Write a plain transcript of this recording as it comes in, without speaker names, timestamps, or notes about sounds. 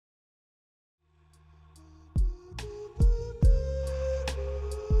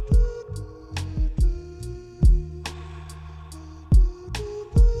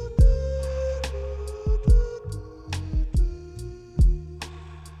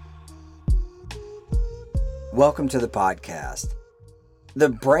Welcome to the podcast. The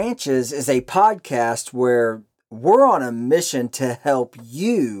Branches is a podcast where we're on a mission to help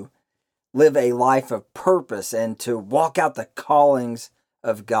you live a life of purpose and to walk out the callings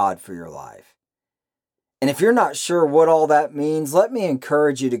of God for your life. And if you're not sure what all that means, let me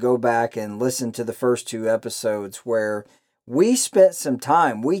encourage you to go back and listen to the first two episodes where we took some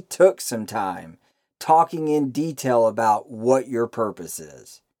time talking in detail about what your purpose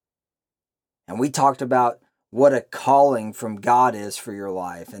is. And we talked about what a calling from God is for your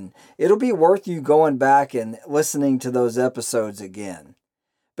life. And it'll be worth you going back and listening to those episodes again.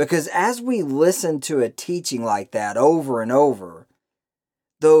 Because as we listen to a teaching like that over and over,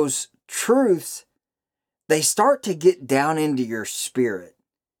 those truths, they start to get down into your spirit.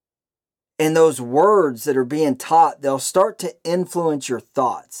 And those words that are being taught, they'll start to influence your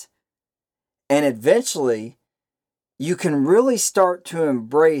thoughts. And eventually, you can really start to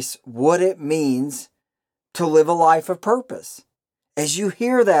embrace what it means to live a life of purpose. As you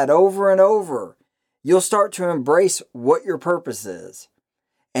hear that over and over, you'll start to embrace what your purpose is.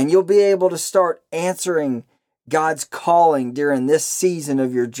 And you'll be able to start answering God's calling during this season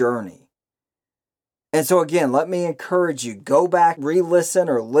of your journey. And so again, let me encourage you, go back, re-listen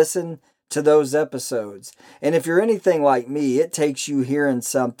or listen to those episodes. And if you're anything like me, it takes you hearing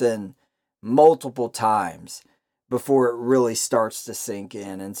something multiple times before it really starts to sink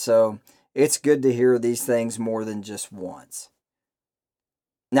in. And so it's good to hear these things more than just once.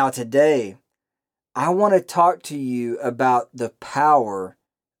 Now today, I want to talk to you about the power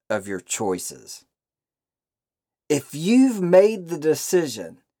of your choices. If you've made the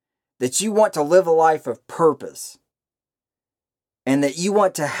decision that you want to live a life of purpose and that you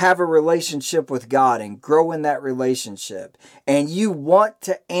want to have a relationship with God and grow in that relationship, and you want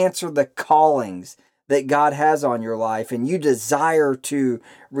to answer the callings that God has on your life, and you desire to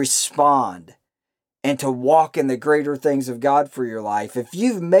respond and to walk in the greater things of God for your life, if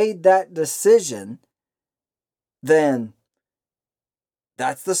you've made that decision, then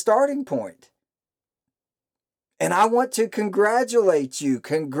that's the starting point. And I want to congratulate you.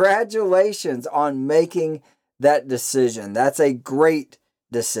 Congratulations on making that decision. That's a great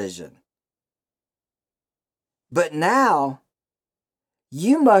decision. But now,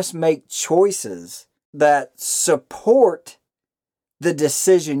 you must make choices that support the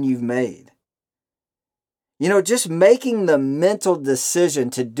decision you've made. You know, just making the mental decision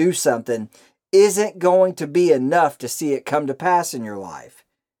to do something isn't going to be enough to see it come to pass in your life.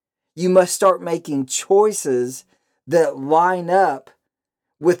 You must start making choices that line up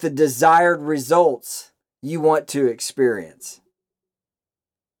with the desired results you want to experience.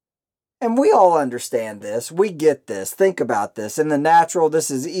 And we all understand this. We get this. Think about this. In the natural,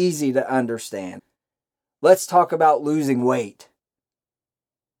 this is easy to understand. Let's talk about losing weight.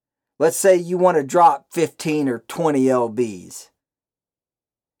 Let's say you want to drop 15 or 20 lbs.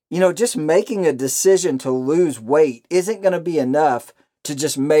 You know, just making a decision to lose weight isn't going to be enough to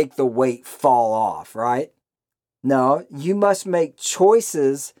just make the weight fall off, right? No, you must make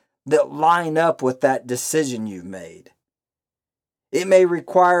choices that line up with that decision you've made. It may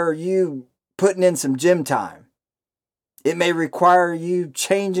require you putting in some gym time. It may require you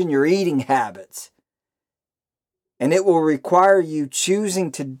changing your eating habits. And it will require you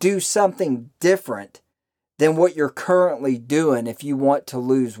choosing to do something different than what you're currently doing if you want to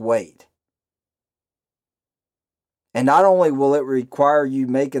lose weight. And not only will it require you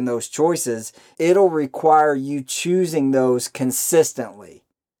making those choices, it'll require you choosing those consistently,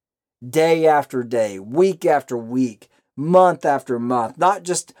 day after day, week after week, month after month, not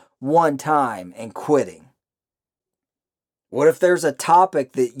just one time and quitting. What if there's a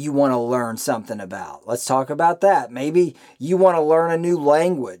topic that you want to learn something about? Let's talk about that. Maybe you want to learn a new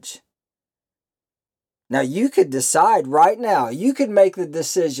language. Now, you could decide right now, you could make the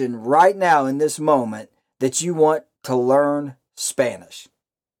decision right now in this moment that you want to learn Spanish.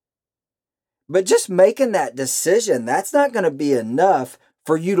 But just making that decision, that's not going to be enough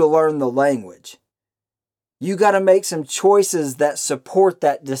for you to learn the language. You got to make some choices that support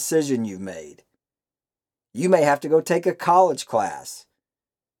that decision you've made. You may have to go take a college class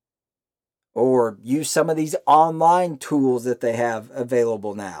or use some of these online tools that they have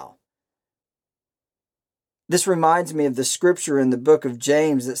available now. This reminds me of the scripture in the book of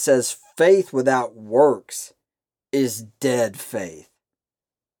James that says, faith without works is dead faith.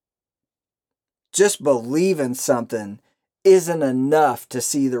 Just believing something isn't enough to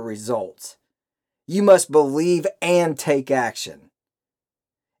see the results. You must believe and take action.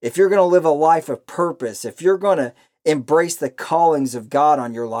 If you're going to live a life of purpose, if you're going to embrace the callings of God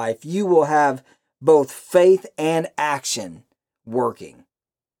on your life, you will have both faith and action working.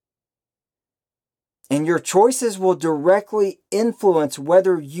 And your choices will directly influence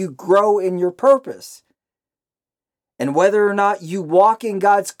whether you grow in your purpose and whether or not you walk in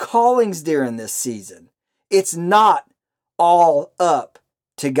God's callings during this season. It's not all up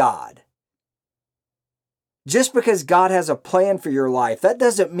to God. Just because God has a plan for your life, that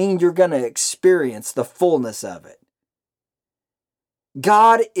doesn't mean you're going to experience the fullness of it.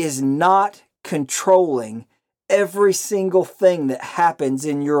 God is not controlling every single thing that happens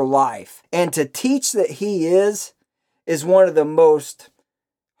in your life. And to teach that He is one of the most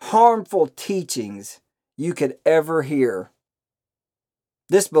harmful teachings you could ever hear.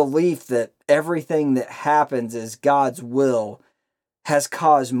 This belief that everything that happens is God's will has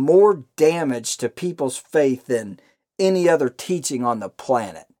caused more damage to people's faith than any other teaching on the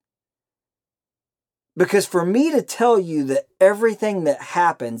planet. Because for me to tell you that everything that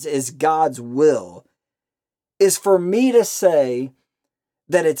happens is God's will is for me to say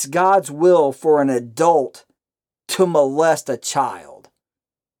that it's God's will for an adult to molest a child.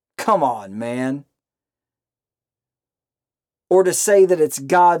 Come on, man. Or to say that it's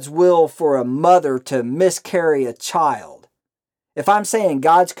God's will for a mother to miscarry a child. If I'm saying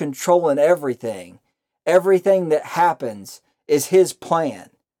God's controlling everything that happens is His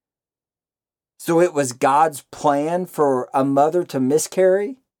plan. So it was God's plan for a mother to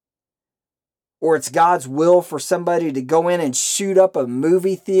miscarry? Or it's God's will for somebody to go in and shoot up a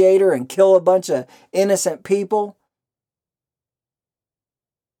movie theater and kill a bunch of innocent people?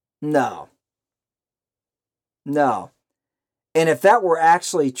 No. And if that were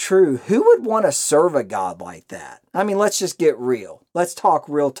actually true, who would want to serve a God like that? I mean, let's just get real. Let's talk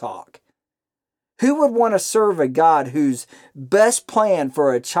real talk. Who would want to serve a God whose best plan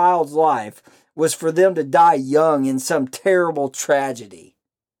for a child's life was for them to die young in some terrible tragedy?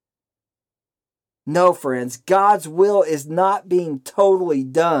 No, friends, God's will is not being totally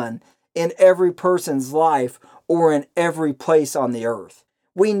done in every person's life or in every place on the earth.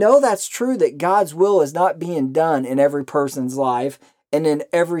 We know that's true, that God's will is not being done in every person's life and in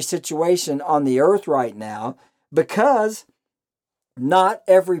every situation on the earth right now because not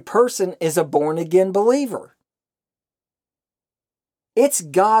every person is a born-again believer. It's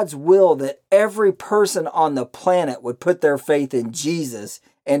God's will that every person on the planet would put their faith in Jesus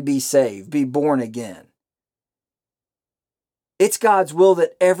and be saved, be born again. It's God's will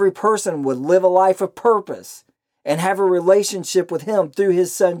that every person would live a life of purpose and have a relationship with Him through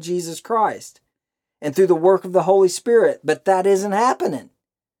His Son, Jesus Christ, and through the work of the Holy Spirit. But that isn't happening.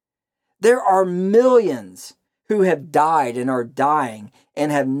 There are millions who have died and are dying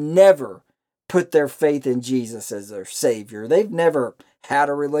and have never put their faith in Jesus as their Savior. They've never had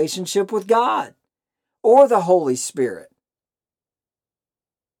a relationship with God or the Holy Spirit.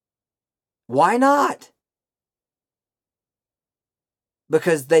 Why not?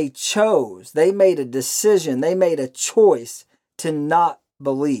 Because they made a decision, they made a choice to not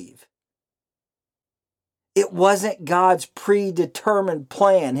believe. It wasn't God's predetermined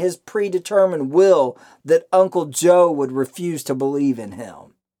plan, His predetermined will, that Uncle Joe would refuse to believe in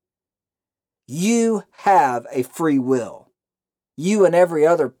Him. You have a free will. You and every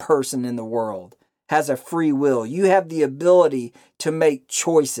other person in the world has a free will. You have the ability to make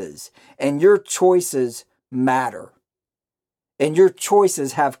choices, and your choices matter. And your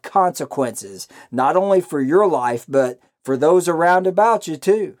choices have consequences, not only for your life, but for those around about you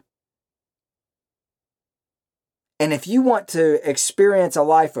too. And if you want to experience a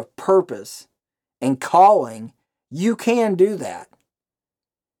life of purpose and calling, you can do that.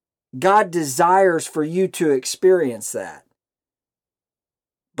 God desires for you to experience that.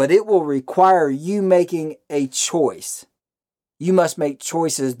 But it will require you making a choice. You must make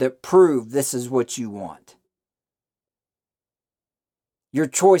choices that prove this is what you want. Your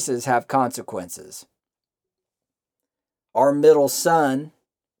choices have consequences. Our middle son,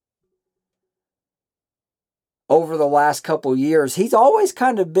 over the last couple years, he's always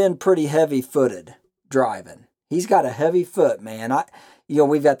kind of been pretty heavy-footed driving. He's got a heavy foot, man.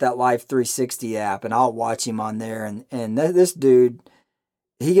 We've got that Life 360 app, and I'll watch him on there. And this dude,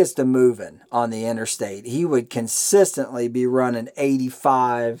 he gets to moving on the interstate. He would consistently be running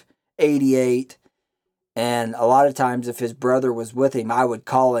 85, 88. And a lot of times if his brother was with him, I would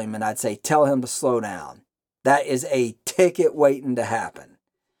call him and I'd say, tell him to slow down. That is a ticket waiting to happen.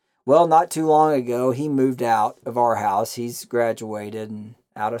 Well, not too long ago, he moved out of our house. He's graduated and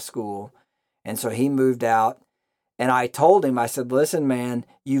out of school. And so he moved out. And I told him, I said, listen, man,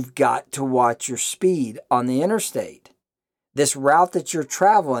 you've got to watch your speed on the interstate. This route that you're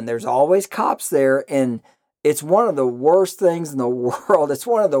traveling, there's always cops there. And it's one of the worst things in the world. It's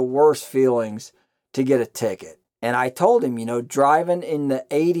one of the worst feelings to get a ticket. And I told him, driving in the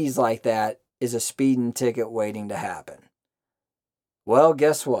 80s like that, is a speeding ticket waiting to happen. Well,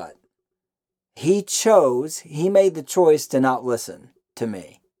 guess what? He made the choice to not listen to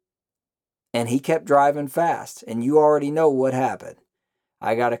me. And he kept driving fast. And you already know what happened.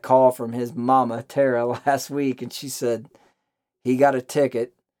 I got a call from his mama, Tara, last week, and she said he got a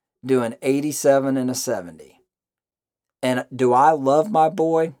ticket doing 87 and a 70. And do I love my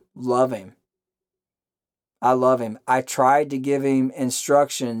boy? Love him. I love him. I tried to give him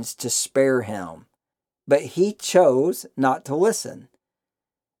instructions to spare him, but he chose not to listen.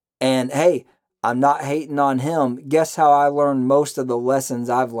 And hey, I'm not hating on him. Guess how I learned most of the lessons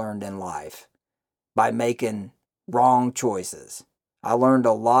I've learned in life? By making wrong choices. I learned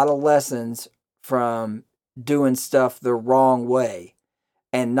a lot of lessons from doing stuff the wrong way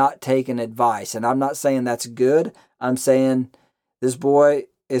and not taking advice. And I'm not saying that's good. I'm saying this boy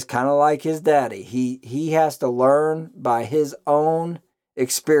is kind of like his daddy. He has to learn by his own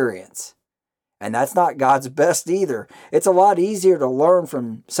experience. And that's not God's best either. It's a lot easier to learn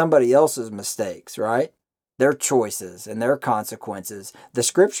from somebody else's mistakes, right? Their choices and their consequences. The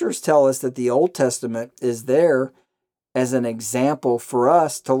scriptures tell us that the Old Testament is there as an example for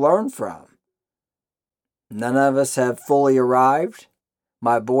us to learn from. None of us have fully arrived.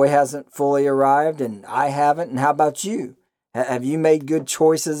 My boy hasn't fully arrived, and I haven't. And how about you? Have you made good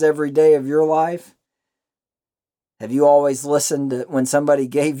choices every day of your life? Have you always listened when somebody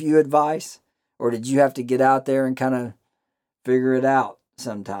gave you advice? Or did you have to get out there and kind of figure it out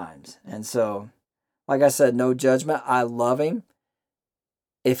sometimes? And so, like I said, no judgment. I love him.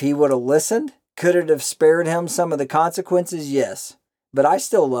 If he would have listened, could it have spared him some of the consequences? Yes. But I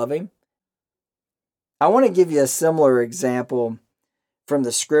still love him. I want to give you a similar example from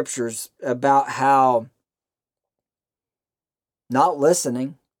the scriptures about how not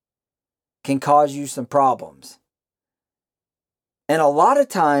listening can cause you some problems. And a lot of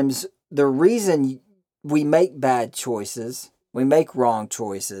times, the reason we make bad choices, we make wrong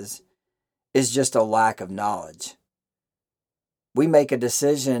choices, is just a lack of knowledge. We make a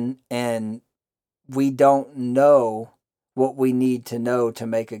decision and we don't know what we need to know to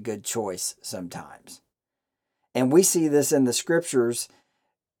make a good choice sometimes. And we see this in the scriptures.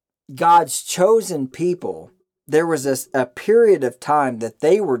 God's chosen people, there was a period of time that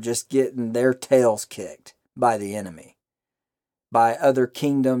they were just getting their tails kicked by the enemy. By other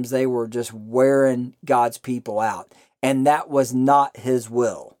kingdoms, they were just wearing God's people out. And that was not his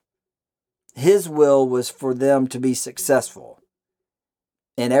will. His will was for them to be successful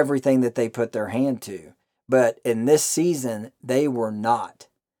in everything that they put their hand to. But in this season, they were not.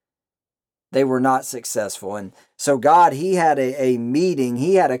 They were not successful. And so God, he had a meeting,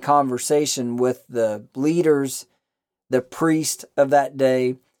 he had a conversation with the leaders, the priest of that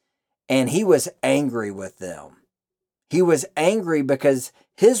day, and he was angry with them. He was angry because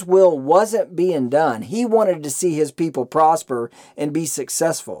his will wasn't being done. He wanted to see his people prosper and be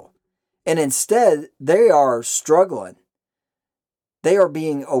successful. And instead, they are struggling. They are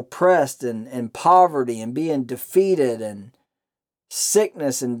being oppressed and in poverty and being defeated, and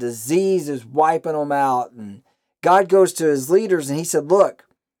sickness and disease is wiping them out. And God goes to his leaders and he said, look,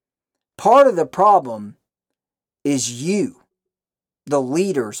 part of the problem is you, the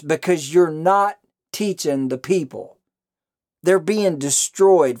leaders, because you're not teaching the people. They're being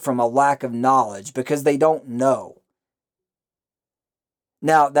destroyed from a lack of knowledge because they don't know.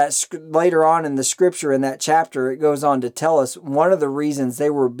 Now, that's later on in the scripture, in that chapter, it goes on to tell us one of the reasons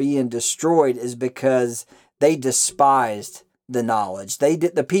they were being destroyed is because they despised the knowledge.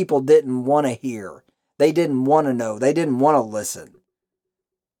 The people didn't want to hear. They didn't want to know. They didn't want to listen.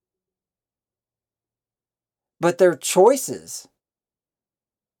 But their choices,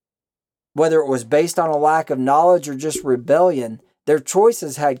 whether it was based on a lack of knowledge or just rebellion, their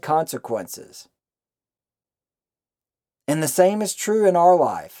choices had consequences. And the same is true in our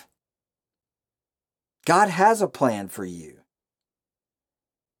life. God has a plan for you.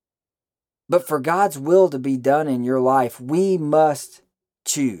 But for God's will to be done in your life, we must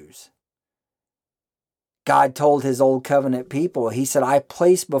choose. God told his old covenant people, he said, I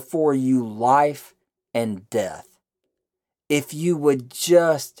place before you life and death. If you would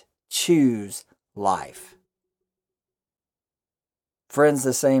just choose life. Friends,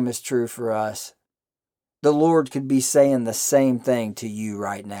 the same is true for us. The Lord could be saying the same thing to you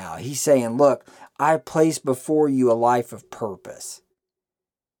right now. He's saying, look, I place before you a life of purpose.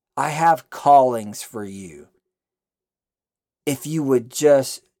 I have callings for you. If you would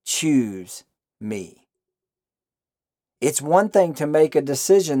just choose me. It's one thing to make a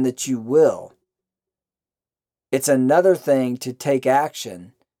decision that you will. It's another thing to take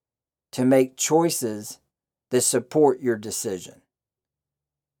action, to make choices that support your decision.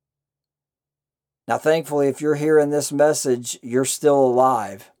 Now, thankfully, if you're hearing this message, you're still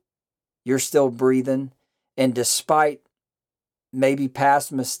alive. You're still breathing. And despite maybe past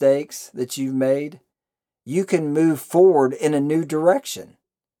mistakes that you've made, you can move forward in a new direction.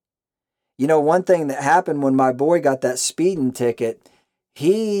 You know, one thing that happened when my boy got that speeding ticket,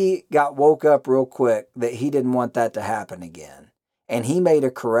 he got woke up real quick that he didn't want that to happen again. And he made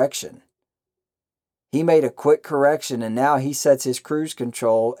a correction. He made a quick correction, and now he sets his cruise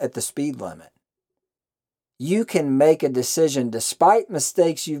control at the speed limit. You can make a decision despite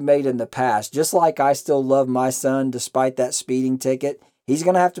mistakes you've made in the past. Just like I still love my son despite that speeding ticket, he's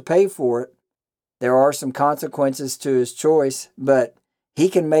going to have to pay for it. There are some consequences to his choice, but he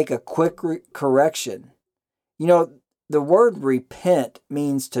can make a quick correction. You know, the word repent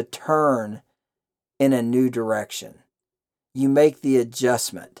means to turn in a new direction. You make the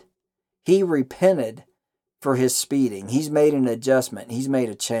adjustment. He repented for his speeding. He's made an adjustment. He's made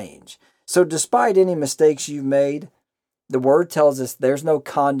a change. So despite any mistakes you've made, the word tells us there's no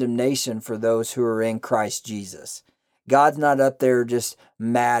condemnation for those who are in Christ Jesus. God's not up there just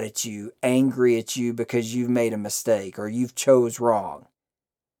mad at you, angry at you because you've made a mistake or you've chose wrong.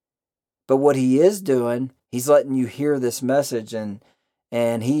 But what he is doing, he's letting you hear this message,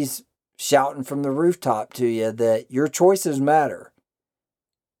 and he's shouting from the rooftop to you that your choices matter.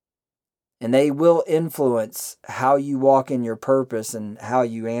 And they will influence how you walk in your purpose and how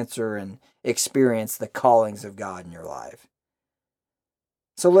you answer and experience the callings of God in your life.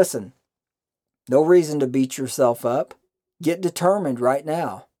 So listen, no reason to beat yourself up. Get determined right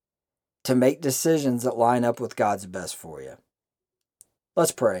now to make decisions that line up with God's best for you.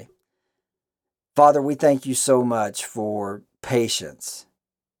 Let's pray. Father, we thank you so much for patience.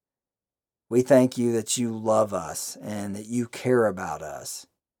 We thank you that you love us and that you care about us.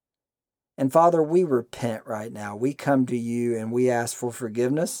 And Father, we repent right now. We come to you and we ask for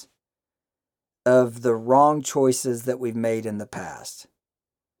forgiveness of the wrong choices that we've made in the past.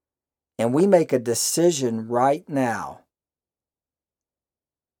 And we make a decision right now.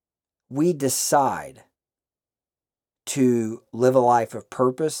 We decide to live a life of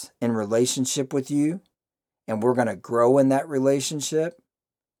purpose in relationship with you. And we're going to grow in that relationship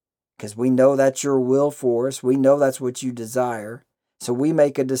because we know that's your will for us. We know that's what you desire. So we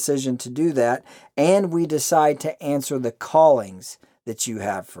make a decision to do that, and we decide to answer the callings that you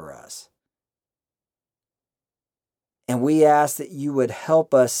have for us. And we ask that you would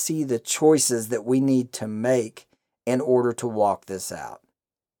help us see the choices that we need to make in order to walk this out.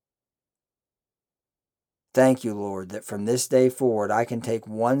 Thank you, Lord, that from this day forward, I can take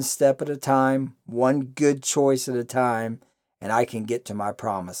one step at a time, one good choice at a time, and I can get to my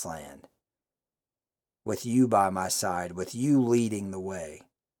promised land. With you by my side, with you leading the way.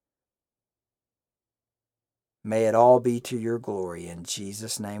 May it all be to your glory. In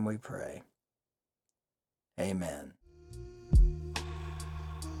Jesus' name we pray. Amen.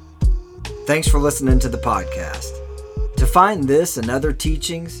 Thanks for listening to the podcast. To find this and other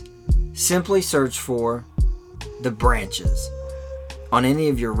teachings, simply search for The Branches on any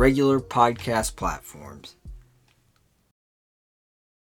of your regular podcast platforms.